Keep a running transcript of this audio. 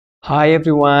Hi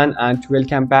everyone and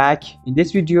welcome back. In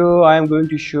this video I am going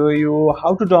to show you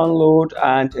how to download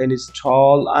and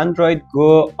install Android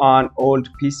Go on old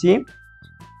PC.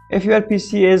 If your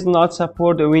PC is not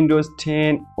support Windows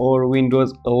 10 or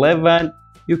Windows 11,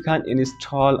 you can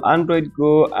install Android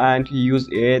Go and use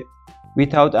it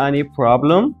without any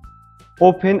problem.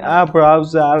 Open a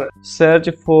browser, search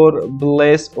for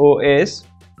Bliss OS,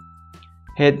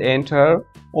 hit enter,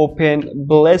 open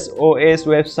Bliss OS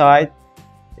website.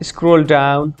 Scroll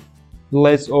down,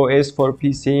 Bliss OS for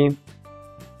PC.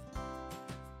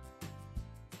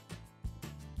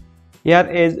 Here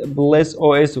is Bliss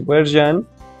OS version.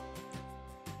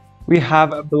 We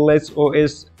have Bliss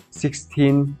OS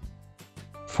 16,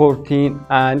 14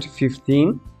 and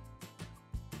 15.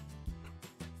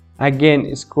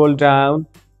 Again, scroll down.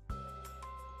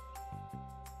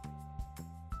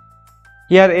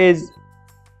 Here is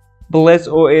Bliss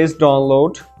OS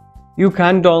download. You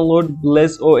can download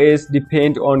Bliss OS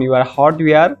depend on your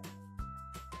hardware.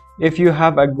 If you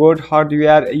have a good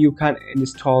hardware, you can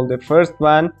install the first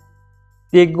one.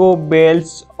 The Go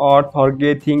belts are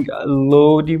targeting a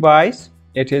low device.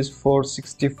 It is for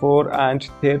 64 and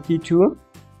 32.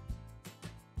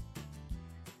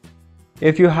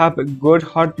 If you have a good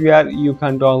hardware, you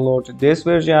can download this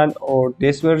version or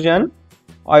this version.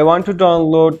 I want to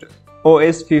download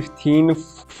OS 15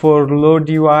 for low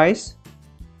device.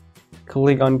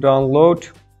 Click on download.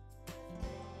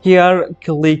 Here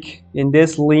click in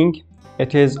this link.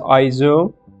 It is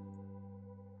ISO.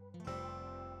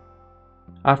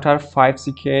 After 5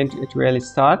 seconds it will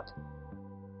start.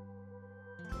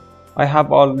 I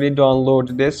have already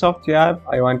downloaded this software.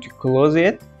 I want to close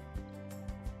it.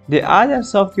 The other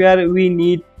software we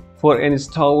need for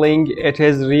installing it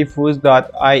is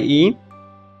refus.ie.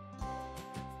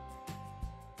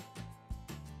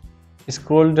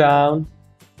 Scroll down.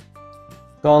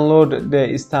 Download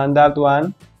the standard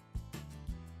one,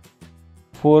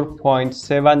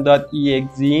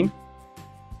 4.7.exe.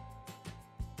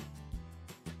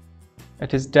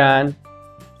 It is done.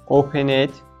 Open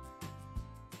it.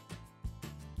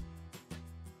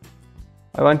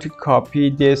 I want to copy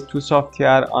these two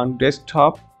software on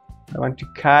desktop. I want to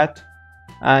cut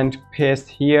and paste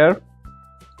here.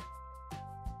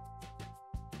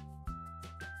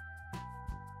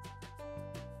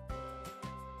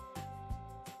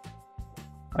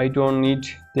 I don't need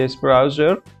this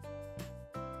browser.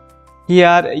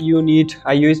 Here you need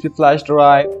a USB flash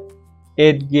drive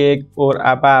 8 gig or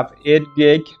above 8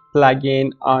 gig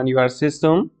plug-in on your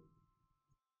system.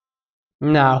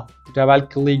 Now double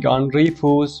click on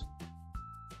Refus.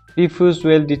 Refus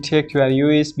will detect your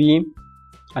USB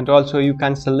and also you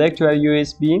can select your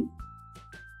USB.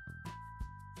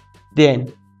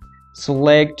 Then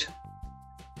select,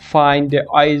 find the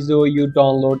ISO you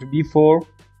downloaded before.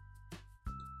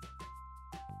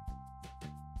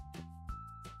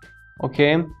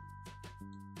 Okay,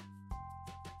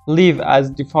 leave as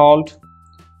default.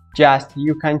 Just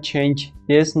you can change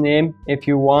this name if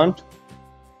you want.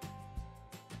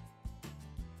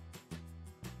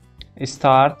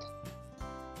 Start.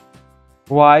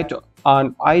 Write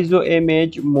on ISO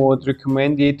image mode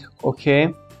recommended.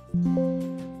 Okay,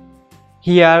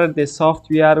 here the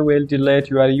software will delete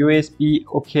your USB.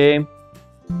 Okay,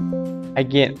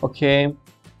 again okay.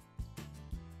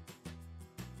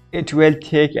 It will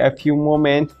take a few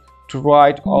moments to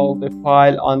write all the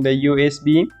file on the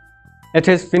USB. It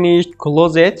is finished.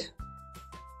 Close it.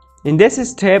 In this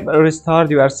step,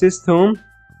 restart your system.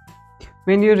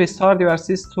 When you restart your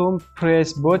system,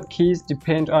 press both keys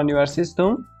depend on your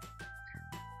system.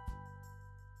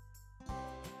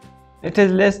 It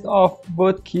is list of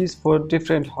both keys for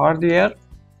different hardware.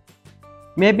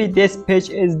 Maybe this page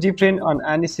is different on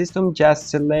any system. Just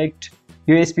select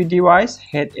USB device,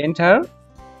 hit enter.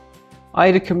 I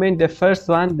recommend the first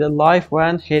one, the live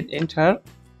one, hit enter.